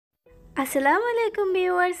আসসালামু আলাইকুম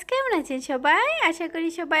ভিউয়ার্স, কেমন আছেন সবাই? আশা করি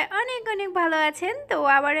সবাই অনেক অনেক ভালো আছেন। তো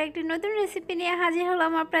আবারও একটি নতুন রেসিপি নিয়ে হাজির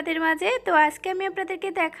হলাম আপনাদের মাঝে। তো আজকে আমি আপনাদেরকে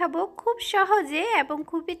দেখাবো খুব সহজে এবং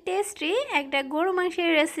খুবই টেস্টি একটা গরু মাংসের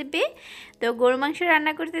রেসিপি। তো গরু মাংস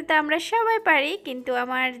রান্না করতে তো আমরা সবাই পারি, কিন্তু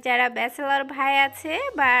আমার যারা ব্যাচেলর ভাই আছে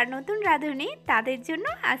বা নতুন রাঁধুনি তাদের জন্য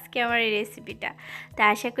আজকে আমার এই রেসিপিটা। তা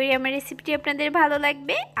আশা করি আমার রেসিপিটি আপনাদের ভালো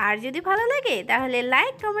লাগবে। আর যদি ভালো লাগে তাহলে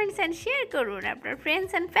লাইক, কমেন্টস অ্যান্ড শেয়ার করুন আপনার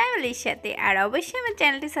ফ্রেন্ডস অ্যান্ড ফ্যামিলির সাথে। আর অবশ্যই আমার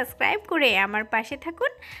চ্যানেলটি সাবস্ক্রাইব করে আমার পাশে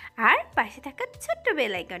থাকুন, আর পাশে থাকা ছোট্ট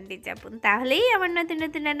বেল আইকনটি চাপুন, তাহলেই আমার নতুন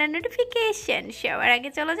নতুন রান্নার নোটিফিকেশন সবার আগে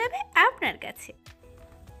চলে যাবে আপনার কাছে।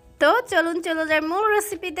 তো চলুন চলে যাই মূল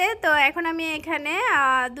রেসিপিতে। তো এখন আমি এখানে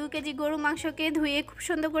 2 কেজি গরু মাংসকে ধুয়ে খুব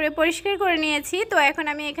সুন্দর করে পরিষ্কার করে নিয়েছি। তো এখন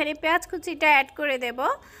আমি এখানে পেঁয়াজ কুচিটা অ্যাড করে দেব।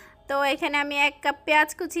 তো এখানে আমি 1 কাপ পেঁয়াজ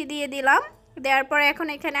কুচি দিয়ে দিলাম। দেওয়ার পর এখন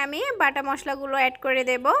এখানে আমি বাটা মশলাগুলো অ্যাড করে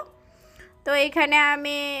দেব। তো এখানে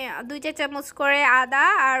আমি 2 চা চামচ করে আদা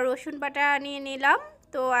আর রসুন বাটা নিয়ে নিলাম।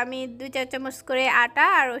 তো আমি 2 চা চামচ করে আটা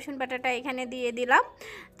আর রসুন বাটাটা এখানে দিয়ে দিলাম।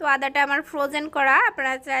 তো আদাটা আমার ফ্রোজেন করা,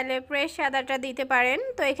 আপনারা চাইলে ফ্রেশ আদাটা দিতে পারেন।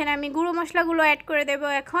 তো এখানে আমি গুঁড়ো মশলাগুলো অ্যাড করে দেব।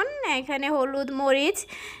 এখন এখানে হলুদ, মরিচ,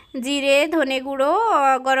 জিরে, ধনে গুঁড়ো,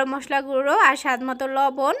 গরম মশলা গুঁড়ো আর স্বাদ মতো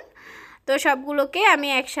লবণ। তো সবগুলোকে আমি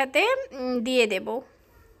একসাথে দিয়ে দেব।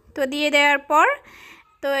 তো দিয়ে দেওয়ার পর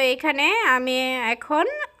তো এখানে আমি এখন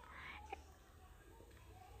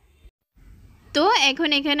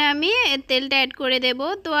এখানে আমি তেলটা অ্যাড করে দেব।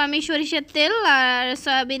 তো আমি সরিষার তেল আর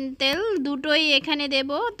সয়াবিন তেল দুটোই এখানে দেব।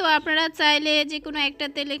 তো আপনারা চাইলে যে কোনো একটা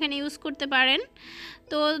তেল এখানে ইউজ করতে পারেন।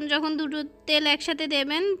 তো যখন দুটো তেল একসাথে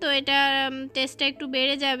দেবেন তো এটা টেস্টটা একটু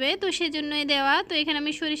বেড়ে যাবে, তো সেজন্যই দেওয়া। তো এখানে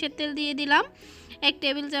আমি সরিষার তেল দিয়ে দিলাম 1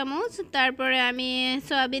 টেবিল চামচ। তারপরে আমি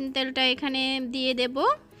সয়াবিন তেলটা এখানে দিয়ে দেব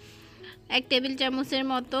 1 টেবিল চামচের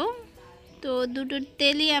মতো। তো দুটো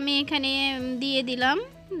তেলই আমি এখানে দিয়ে দিলাম।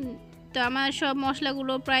 তো আমার সব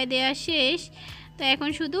মশলাগুলো প্রায় দেওয়া শেষ। তো এখন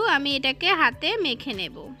শুধু আমি এটাকে হাতে মেখে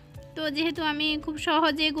নেব। তো যেহেতু আমি খুব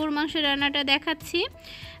সহজে গরু মাংস রান্নাটা দেখাচ্ছি,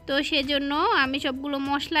 তো সেজন্য আমি সবগুলো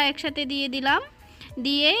মশলা একসাথে দিয়ে দিলাম।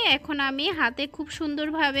 দিয়ে এখন আমি হাতে খুব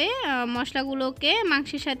সুন্দরভাবে মশলাগুলোকে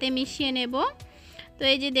মাংসের সাথে মিশিয়ে নেব। তো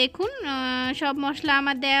এই যে দেখুন সব মশলা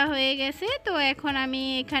আমার দেয়া হয়ে গেছে। তো এখন আমি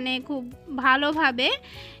এখানে খুব ভালোভাবে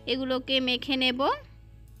এগুলোকে মেখে নেব।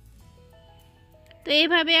 তো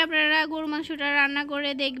এইভাবে আপনারা গরু মাংসটা রান্না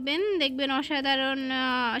করে দেখবেন অসাধারণ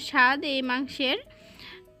স্বাদ এই মাংসের।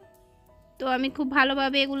 তো আমি খুব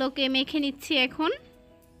ভালোভাবে এগুলোকে মেখে নিচ্ছি এখন।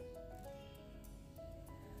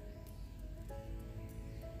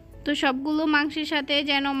 তো সবগুলো মাংসের সাথে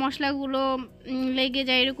যেন মশলাগুলো লেগে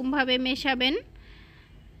যায় এরকমভাবে মেশাবেন।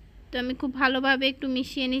 তো আমি খুব ভালোভাবে একটু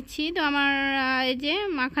মিশিয়ে নিচ্ছি। তো আমার এই যে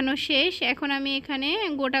মাখানো শেষ। এখন আমি এখানে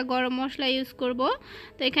গোটা গরম মশলা ইউজ করব।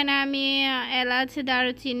 তো এখানে আমি এলাচ,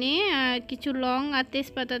 দারুচিনি, কিছু লং আর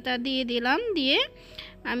তেজপাতাটা দিয়ে দিলাম। দিয়ে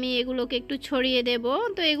আমি এগুলোকে একটু ছড়িয়ে দেব।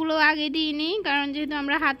 তো এগুলো আগে দিইনি, কারণ যেহেতু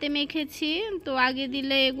আমরা হাতে মেখেছি, তো আগে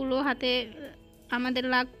দিলে এগুলো হাতে আমাদের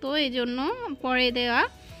লাগতো, এই জন্য পরে দেওয়া।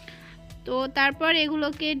 তো তারপর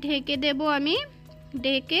এগুলোকে ঢেকে দেব।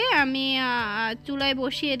 ঢেকে আমি চুলায়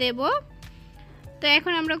বসিয়ে দেব। তো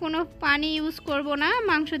এখন আমরা কোনো পানি ইউজ করব না,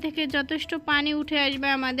 মাংস থেকে যথেষ্ট পানি উঠে আসবে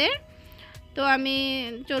আমাদের। তো আমি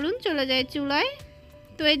চলুন চলে যাই চুলায়।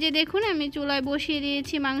 তো এই যে দেখুন আমি চুলায় বসিয়ে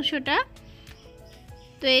দিয়েছি মাংসটা।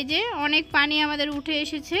 তো এই যে অনেক পানি আমাদের উঠে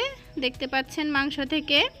এসেছে, দেখতে পাচ্ছেন মাংস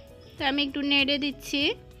থেকে। তো আমি একটু নেড়ে দিচ্ছি।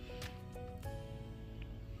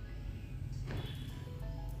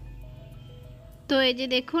 তো এই যে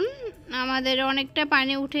দেখুন আমাদের অনেকটা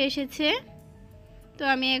পানি উঠে এসেছে। তো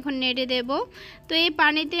আমি এখন নেড়ে দেব। তো এই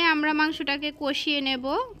পানিতে আমরা মাংসটাকে কষিয়ে নেব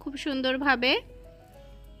খুব সুন্দরভাবে।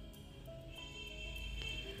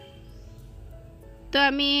 তো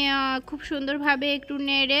আমি খুব সুন্দরভাবে একটু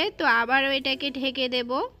নেড়ে তো আবারও এটাকে ঢেকে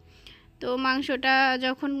দেব। তো মাংসটা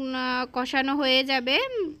যখন কষানো হয়ে যাবে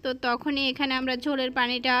তো তখনই এখানে আমরা ঝোলের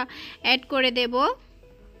পানিটা অ্যাড করে দেব।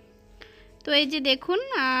 তো এই যে দেখুন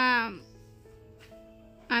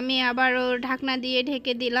আমি আবারও ঢাকনা দিয়ে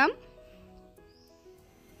ঢেকে দিলাম।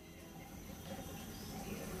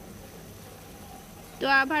 তো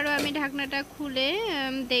আবারও আমি ঢাকনাটা খুলে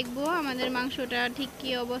দেখব আমাদের মাংসটা ঠিক কী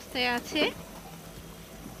অবস্থায় আছে।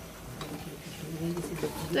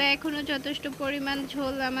 তো এখনো যথেষ্ট পরিমাণ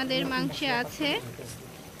ঝোল আমাদের মাংসে আছে।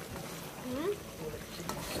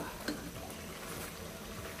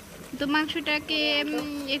 তো মাংসটাকে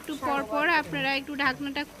একটু পরপর আপনারা একটু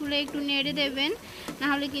ঢাকনাটা খুলে একটু নেড়ে দেবেন,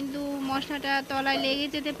 নাহলে কিন্তু মশলাটা তলায় লেগে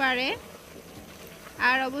যেতে পারে।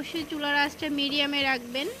 আর অবশ্যই চুলার আঁচটা মিডিয়ামে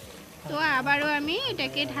রাখবেন। তো আবারও আমি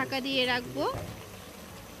এটাকে ঢাকা দিয়ে রাখবো।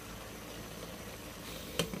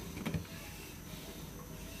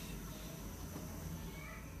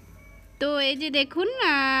 তো এই যে দেখুন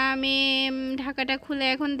আমি ঢাকাটা খুলে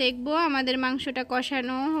এখন দেখব আমাদের মাংসটা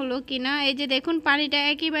কষানো হলো কিনা। এই যে দেখুন পানিটা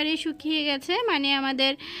একেবারে শুকিয়ে গেছে, মানে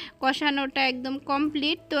আমাদের কষানোটা একদম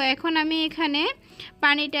কমপ্লিট। তো এখন আমি এখানে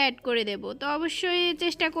পানিটা অ্যাড করে দেব। তো অবশ্যই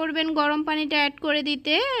চেষ্টা করবেন গরম পানিটা অ্যাড করে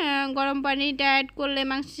দিতে। গরম পানিটা অ্যাড করলে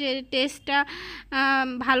মাংসের টেস্টটা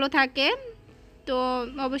ভালো থাকে। তো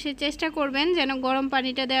অবশ্যই চেষ্টা করবেন যেন গরম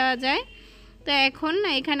পানিটা দেওয়া যায়। তো এখন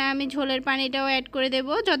এখানে আমি ঝোলের পানিটাও অ্যাড করে দেব,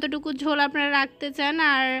 যতটুকু ঝোল আপনারা রাখতে চান।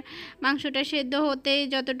 আর মাংসটা সেদ্ধ হতে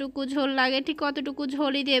যতটুকু ঝোল লাগে ঠিক অতটুকু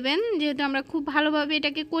ঝোলই দেবেন, যেহেতু আমরা খুব ভালোভাবে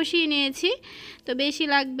এটাকে কষিয়ে নিয়েছি, তো বেশি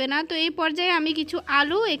লাগবে না। তো এই পর্যায়ে আমি কিছু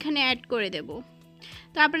আলু এখানে অ্যাড করে দেব।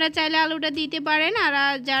 তো আপনারা চাইলে আলুটা দিতে পারেন, আর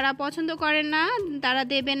যারা পছন্দ করেন না তারা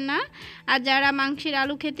দেবেন না। আর যারা মাংসের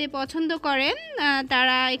আলু খেতে পছন্দ করেন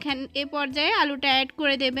তারা এ পর্যায়ে আলুটা অ্যাড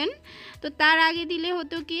করে দেবেন। তো তার আগে দিলে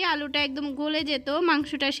হতো কি আলুটা একদম গলে যেত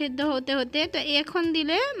মাংসটা সেদ্ধ হতে হতে। তো এখন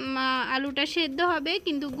দিলে আলুটা সেদ্ধ হবে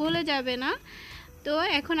কিন্তু গলে যাবে না। তো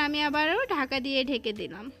এখন আমি আবারও ঢাকা দিয়ে ঢেকে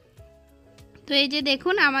দিলাম। তো এই যে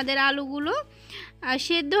দেখুন আমাদের আলুগুলো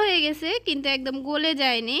সেদ্ধ হয়ে গেছে কিন্তু একদম গলে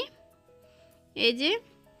যায়নি, এই যে।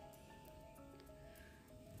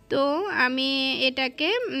 তো আমি এটাকে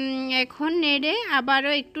এখন নেড়ে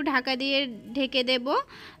আবারও একটু ঢাকা দিয়ে ঢেকে দেব।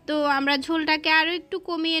 তো আমরা ঝোলটাকে আরও একটু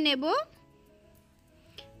কমিয়ে নেব।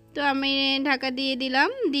 তো আমি ঢাকা দিয়ে দিলাম,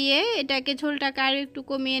 দিয়ে এটাকে ঝোলটাকে আরও একটু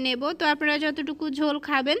কমিয়ে নেব। তো আপনারা যতটুকু ঝোল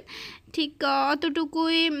খাবেন ঠিক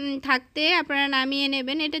অতটুকুই থাকতে আপনারা নামিয়ে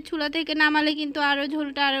নেবেন। এটা চুলা থেকে নামালে কিন্তু আরও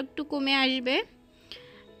ঝোলটা আরও একটু কমে আসবে।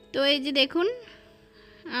 তো এই যে দেখুন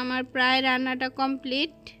আমার প্রায় রান্নাটা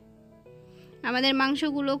কমপ্লিট। আমাদের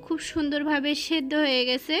মাংসগুলো খুব সুন্দরভাবে সেদ্ধ হয়ে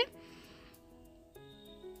গেছে।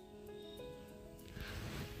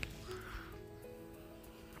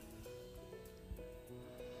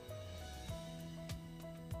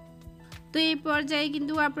 তো এই পর্যায়ে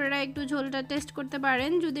কিন্তু আপনারা একটু ঝোলটা টেস্ট করতে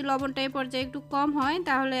পারেন, যদি লবণটা এই পর্যায়ে একটু কম হয়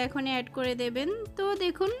তাহলে এখনই অ্যাড করে দেবেন। তো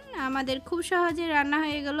দেখুন আমাদের খুব সহজে রান্না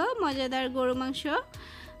হয়ে গেল মজাদার গরু মাংস।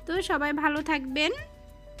 তো সবাই ভালো থাকবেন,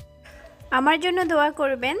 আমার জন্য দোয়া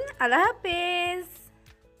করবেন। আল্লাহ হাফেজ।